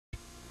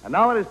And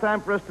now it is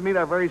time for us to meet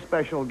our very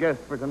special guest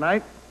for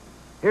tonight.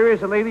 Here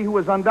is a lady who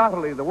is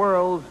undoubtedly the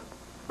world's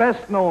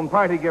best-known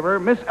party giver,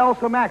 Miss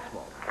Elsa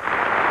Maxwell.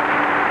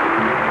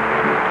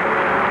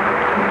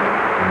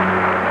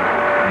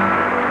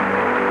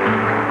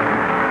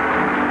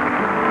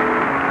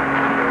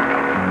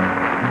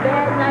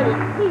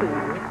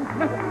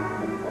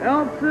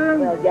 Elsa?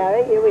 Well,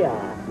 Garry, here we are.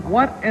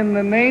 What in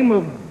the name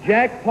of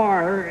Jack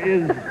Parr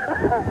is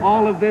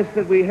all of this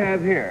that we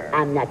have here?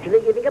 I'm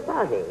naturally giving a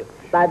party.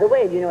 By the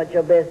way, do you know it's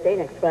your birthday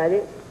next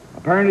Friday?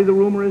 Apparently the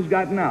rumor has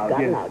gotten out.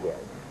 Gotten out, yes.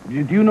 Do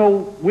you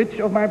know which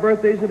of my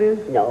birthdays it is?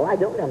 No, I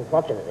don't,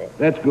 unfortunately.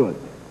 That's good.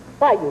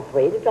 Why are you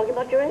afraid of talking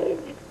about your age?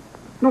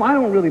 No, I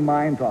don't really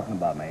mind talking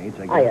about my age,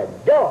 I guess. I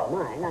adore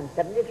mine. I'm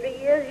 73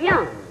 years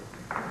young.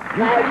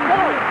 I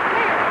adore it.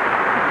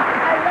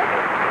 I love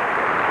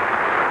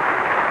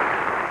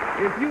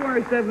it. If you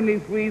are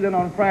 73, then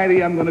on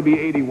Friday I'm going to be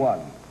 81.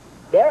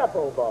 They're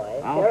old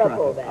boy.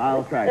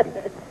 I'll track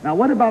it. Now,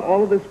 what about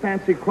all of this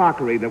fancy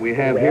crockery that we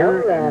have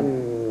here?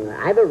 Well,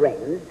 I've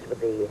arranged with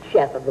the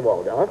chef of the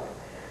Waldorf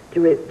to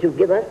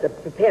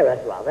prepare us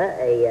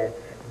a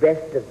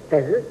breast of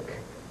pheasant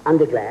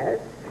under glass,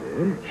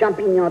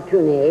 champignon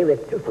tourné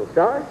with truffle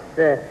sauce,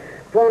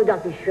 fond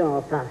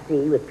d'artichaut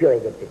farci with puree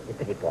de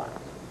petit pois.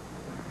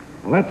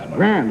 Well, that's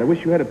grand. I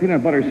wish you had a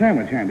peanut butter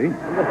sandwich handy.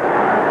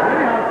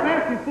 Anyhow,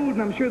 fancy food,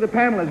 and I'm sure the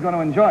panel is going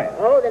to enjoy it.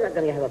 Oh, they're not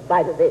going to have a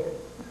bite of this.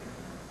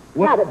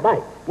 Not a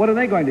bite. What are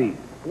they going to eat?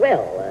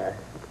 Well,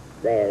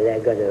 they're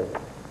going to...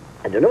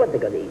 I don't know what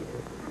they're going to eat.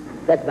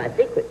 That's my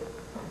secret.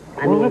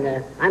 I'm going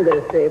to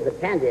serve the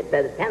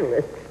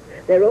panelists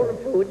their own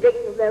food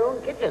taken from their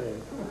own kitchen.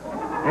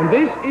 And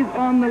this is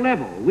on the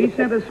level. We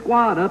sent a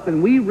squad up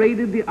and we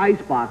raided the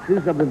ice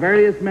boxes of the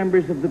various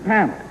members of the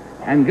panel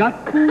and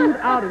got food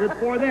out of it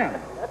for them.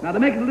 Now, to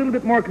make it a little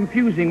bit more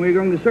confusing, we're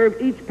going to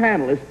serve each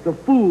panelist the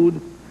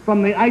food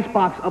from the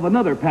icebox of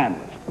another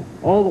panelist.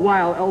 All the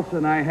while, Elsa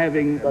and I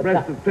having a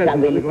breast of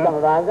pheasant on the glass. Some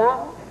of ours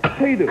now?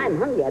 Pray do. I'm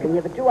hungry. I've been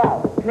here for 2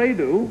 hours. Pray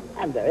do.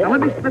 I'm very Now,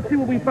 hungry. let's see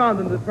what we found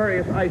in the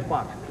various ice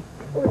boxes.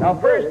 Now,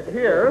 first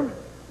here,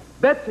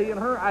 Betsy in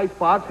her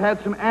icebox had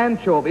some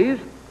anchovies,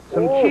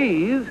 some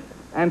cheese,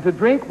 and to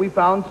drink we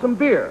found some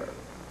beer.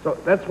 So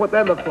that's what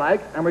that looks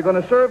like, and we're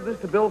going to serve this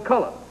to Bill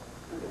Cullen.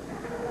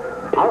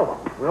 Horrible.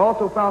 We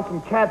also found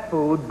some cat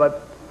food,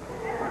 but...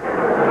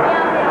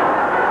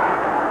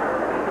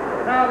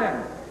 Now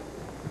then,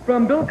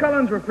 from Bill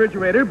Cullen's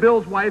refrigerator,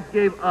 Bill's wife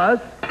gave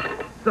us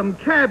some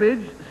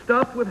cabbage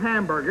stuffed with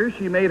hamburgers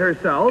she made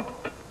herself,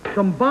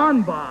 some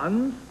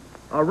bonbons,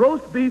 a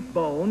roast beef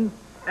bone,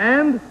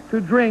 and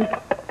to drink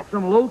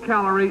some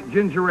low-calorie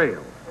ginger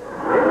ale.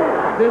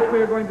 This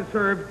we are going to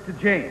serve to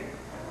Jane.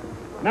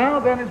 Now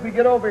then, as we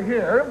get over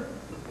here,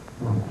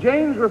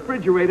 Jane's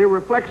refrigerator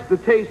reflects the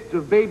taste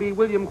of baby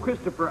William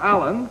Christopher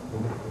Allen.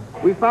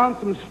 We found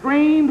some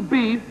strained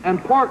beef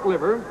and pork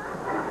liver,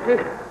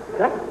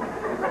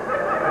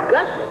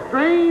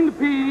 strained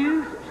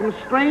peas, some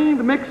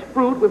strained mixed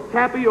fruit with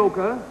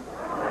tapioca,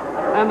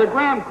 and a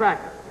graham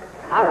cracker.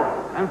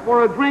 And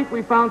for a drink,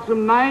 we found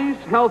some nice,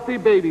 healthy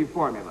baby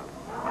formula.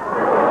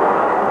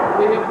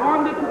 We have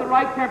warmed it to the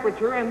right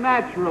temperature, and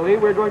naturally,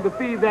 we're going to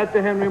feed that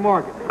to Henry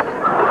Morgan.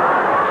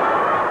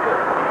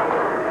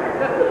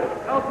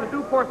 Elsa,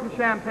 do pour some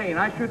champagne.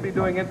 I should be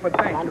doing it, but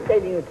thank you. I'm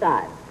saving you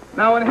time.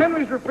 Now, in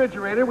Henry's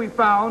refrigerator, we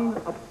found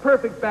a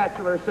perfect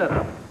bachelor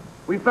setup.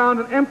 We found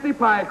an empty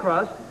pie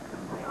crust,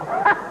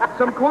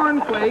 some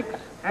corn flakes,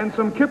 and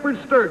some kippered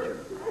sturgeon.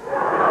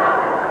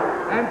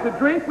 And to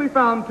drink, we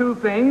found 2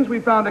 things. We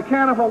found a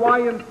can of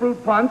Hawaiian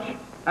fruit punch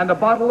and a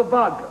bottle of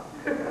vodka.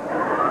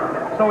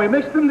 So we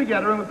mixed them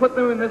together and we put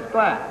them in this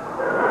glass.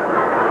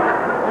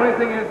 Only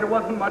thing is there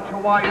wasn't much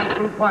Hawaiian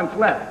fruit punch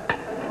left.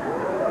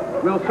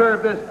 We'll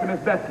serve this to Miss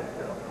Betsy.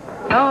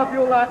 Now, if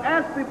you'll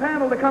ask the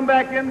panel to come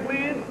back in,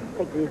 please.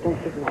 Don't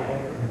stick my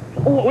hand.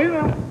 Oh, wait a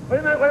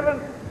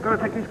minute. Gotta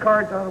take these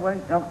cards out of the way.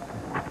 Yep.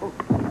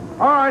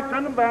 All right,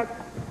 send them back.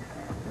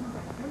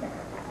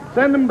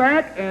 Send them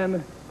back,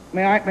 and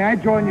may I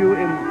join you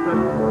in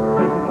present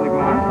of the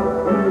glass?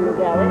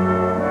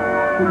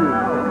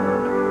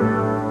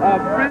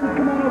 Friends,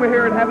 come on over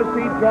here and have a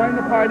seat. Join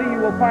the party. You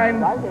will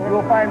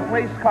find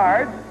place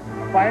cards.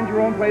 Find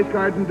your own place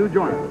cards and do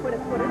join.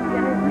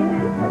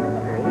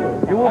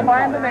 You will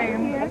find the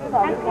names.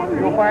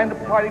 You will find the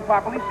party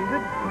properly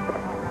seated.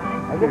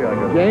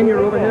 Jane, you're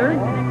over here.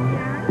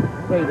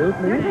 Hey, Duke,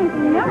 please.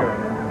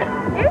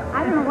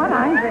 I don't know what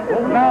I'm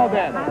drinking. Now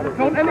then,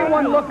 don't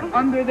anyone look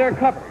under their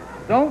covers.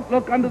 Don't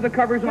look under the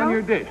covers on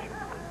your dish.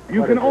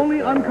 You can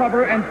only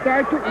uncover and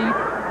start to eat.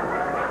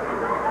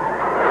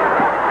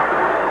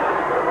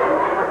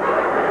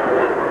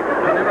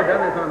 I've never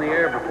done this on the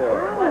air before.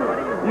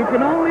 You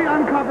can only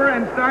uncover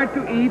and start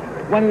to eat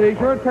when it is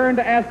your turn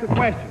to ask a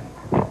question.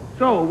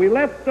 So, Bill,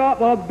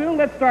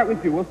 let's start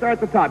with you. We'll start at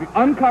the top. You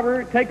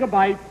uncover, take a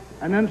bite,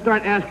 and then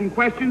start asking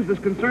questions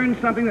that concerns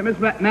something that Miss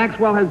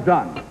Maxwell has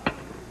done.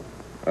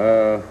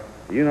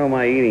 You know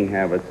my eating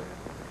habits.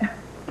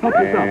 Help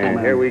yourself, And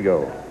man. here we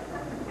go.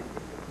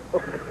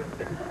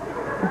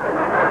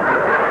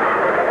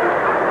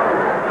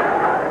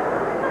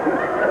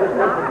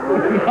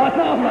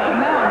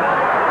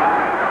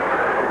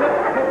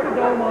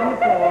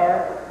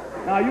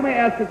 Now, you may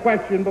ask a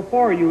question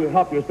before you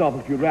help yourself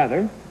if you'd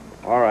rather.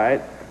 All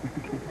right.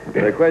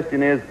 The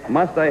question is,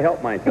 must I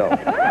help myself?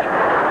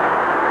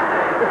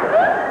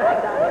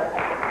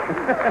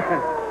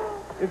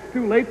 It's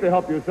too late to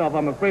help yourself,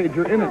 I'm afraid.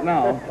 You're in it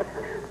now.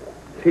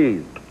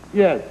 Cheese.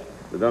 Yes.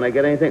 But don't I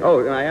get anything?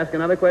 Oh, can I ask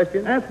another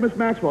question? Ask Miss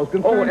Maxwell. It's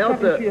concerning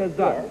something Elsa. she has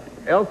done.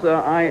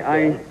 Elsa,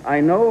 I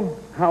know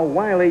how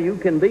wily you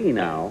can be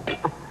now.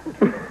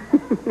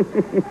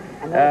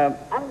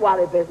 I'm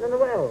wily person in the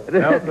world.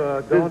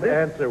 Elsa, don't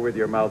answer with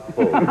your mouth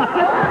full.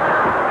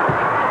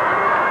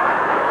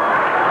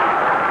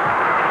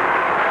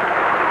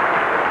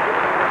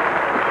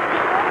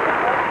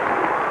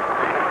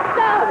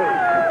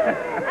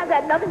 I've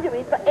had nothing to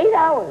eat for 8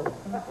 hours.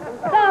 I'm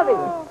starving.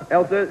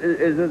 Elsa,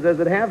 does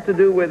it have to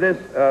do with this,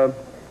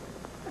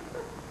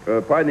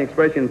 pardon the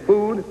expression,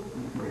 food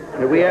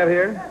that we have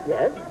here?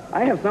 Yes?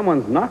 I have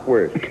someone's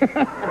knockwurst.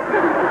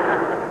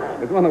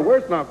 It's one of the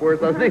worst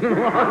knockwursts I've seen in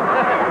a long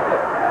time.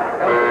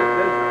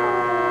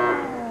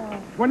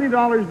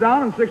 $20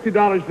 down and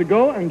 $60 to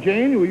go. And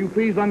Jane, will you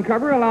please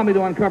uncover? Allow me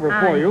to uncover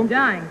for you. I'm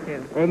dying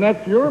to. And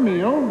that's your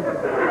meal.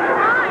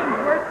 Mine's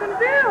worse than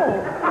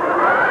Bill's.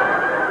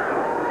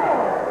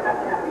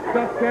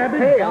 Stuffed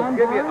cabbage. Hey, I'll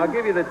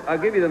give you the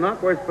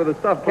knockwurst for the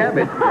stuffed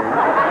cabbage.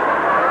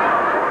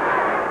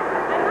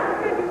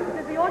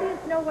 Does the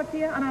audience know what's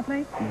here on our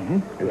plate? Mm-hmm.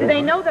 Do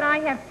they know that I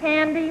have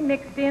candy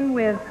mixed in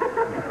with...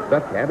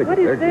 Stuffed cabbage. What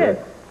is this?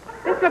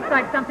 This looks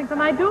like something for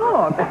my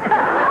dog. I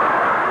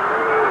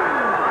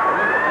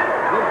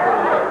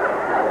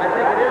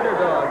think it is her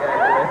dog,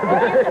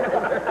 actually.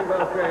 Very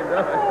well-trained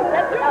dog.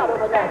 That's out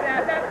over there.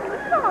 That's the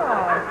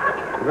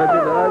dog. Is that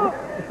your dog?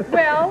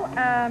 Well,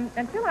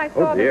 until I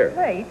saw dear. this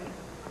plate,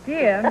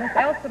 dear Miss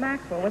Elsa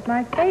Maxwell was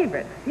my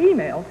favorite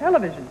female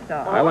television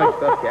star. I like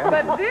stuffed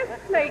cabbage. But this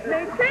plate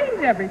may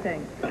change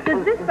everything.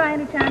 Does this, by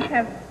any chance,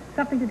 have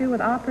something to do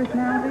with our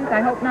personalities? I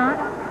hope not.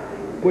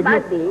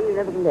 Might be, you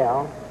never can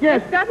tell.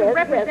 Yes. It doesn't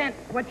represent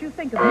what you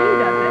think of me,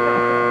 does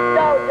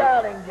No,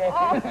 darling, Jane.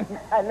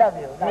 I love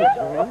you.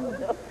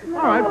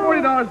 All right,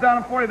 $40 down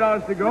and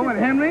 $40 to go. And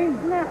Henry?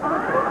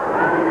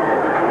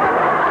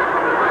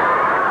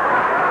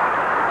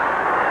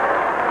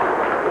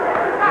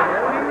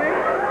 Henry,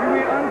 you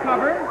may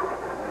uncover.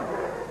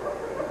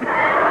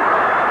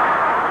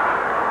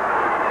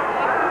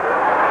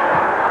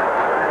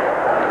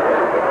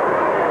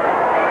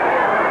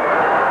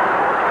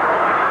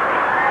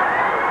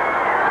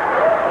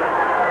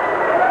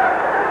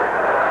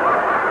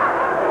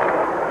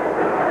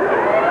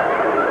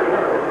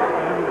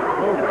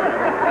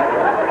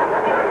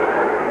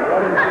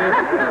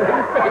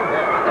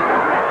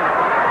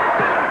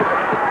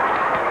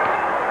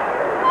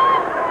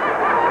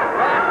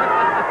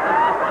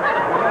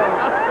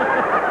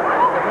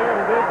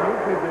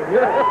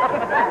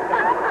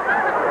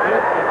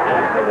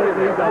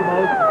 Absolutely the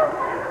most...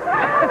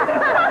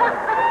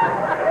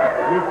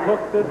 You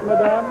cooked this,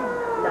 madame?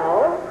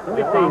 No.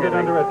 We found it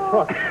under a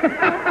truck.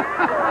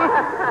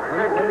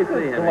 Let me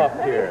see him. Come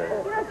up here.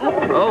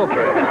 Oh,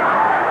 great.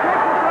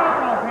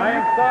 I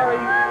am sorry.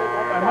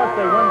 I must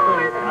say one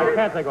thing. I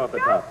can't take off the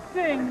top.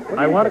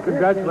 I want to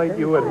congratulate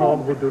you at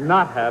home who do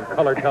not have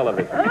color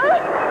television. Betsy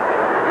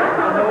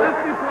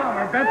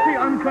Palmer. Betsy,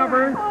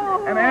 uncover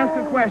and ask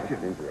a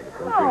question.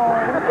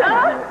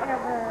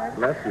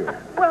 Bless you.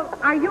 Well,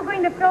 are you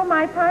going to film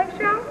my pie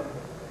show?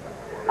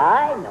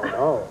 I don't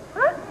know.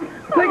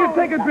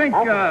 Take a drink.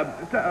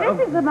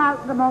 This is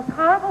about the most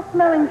horrible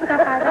smelling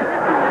stuff I've ever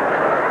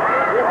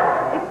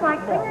seen. It's like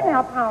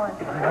fingernail polish.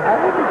 I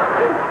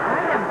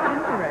have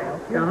ginger ale.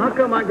 Now, how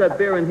come I got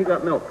beer and he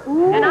got milk?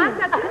 And I've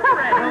got ginger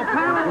ale.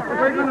 Panel,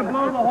 we're going to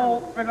blow the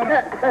whole... We're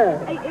gonna...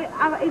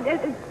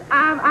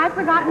 I've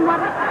forgotten what...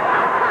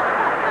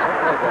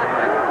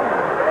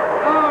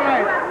 All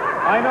right.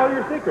 I know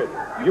your secret.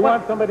 You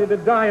want somebody to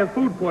die of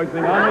food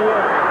poisoning on the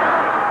air.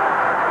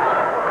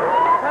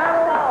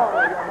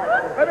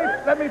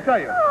 Let me tell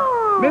you.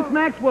 Miss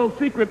Maxwell's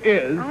secret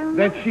is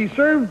that she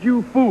served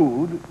you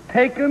food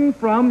taken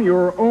from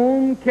your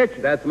own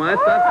kitchen. That's my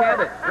stuffed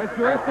cabbage. That's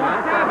your stuffed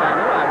I cabbage.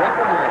 know, I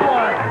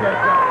recognize it.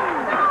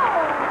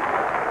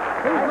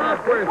 Whose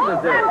knockwurst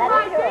is this? That's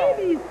my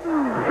baby's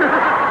food.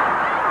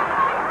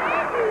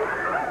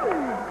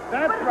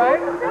 That's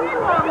right.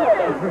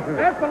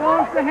 That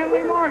belongs to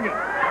Henry Morgan.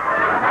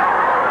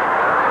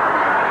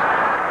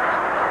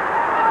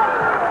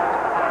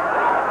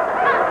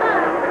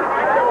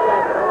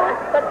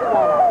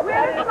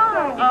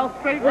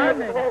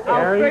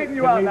 I'll straighten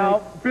you out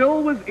now.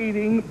 Bill was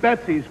eating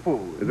Betsy's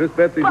food. Is this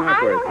Betsy's Well, I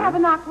knockwurst? don't have a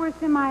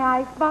knockwurst in my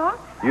icebox.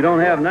 You don't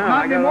have now.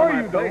 Not I got it anymore, on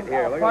my you plate don't.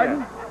 here. Look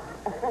Pardon? at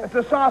It's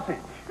a sausage.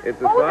 that.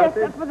 It's a Oh, sausage.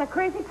 that's for the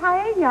crazy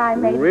paella I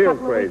made Real a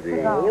couple of weeks crazy.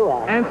 ago. You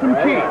are. And some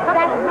cheese.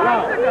 That's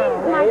my cheese,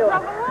 my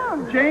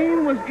provolone.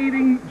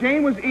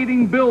 Jane was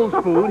eating Bill's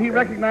food. He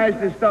recognized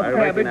his stuffed I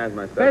cabbage. recognize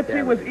my stuffed Betsy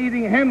cabbage. was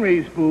eating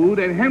Henry's food,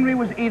 and Henry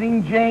was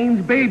eating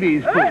Jane's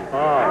baby's food.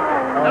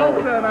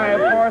 Elsa and I,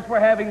 of course, were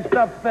having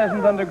stuffed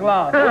pheasant under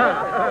glass.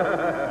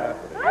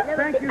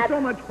 Thank you so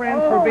much,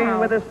 friends, for being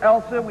with us.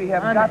 Elsa, we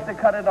have got to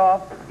cut it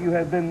off. You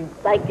have been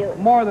Thank you.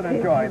 more than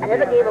a joy. I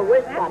never gave a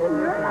worse part in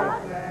this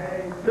life.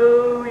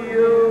 To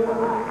you,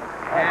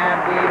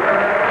 happy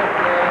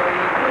birthday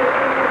to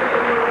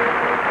you.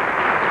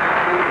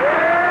 Happy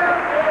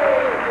birthday,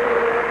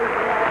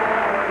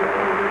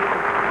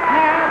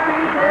 happy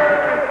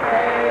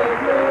birthday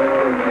to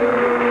you.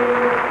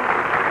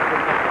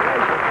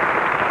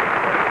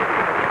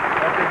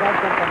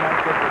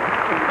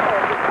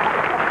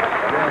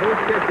 Yeah,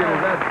 whose kitchen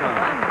is that from?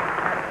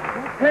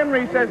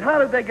 Henry says, how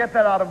did they get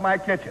that out of my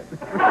kitchen?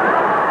 Thank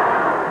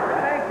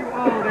you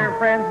all, dear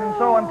friends. And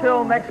so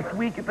until next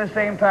week at the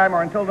same time,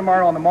 or until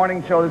tomorrow on the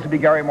morning show, this will be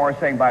Garry Moore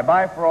saying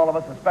bye-bye for all of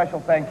us. A special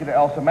thank you to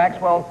Elsa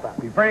Maxwell.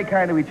 Be very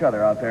kind to each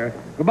other out there.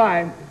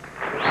 Goodbye.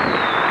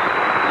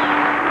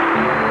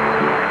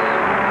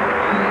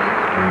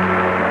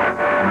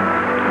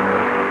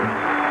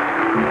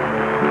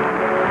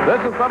 This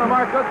is Son of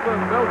Mark Goodson,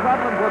 Bill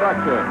Conlon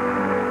production.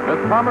 Miss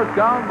Palmer's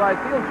Gown by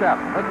Steel Chap.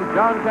 This is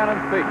John Cannon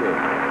speaking.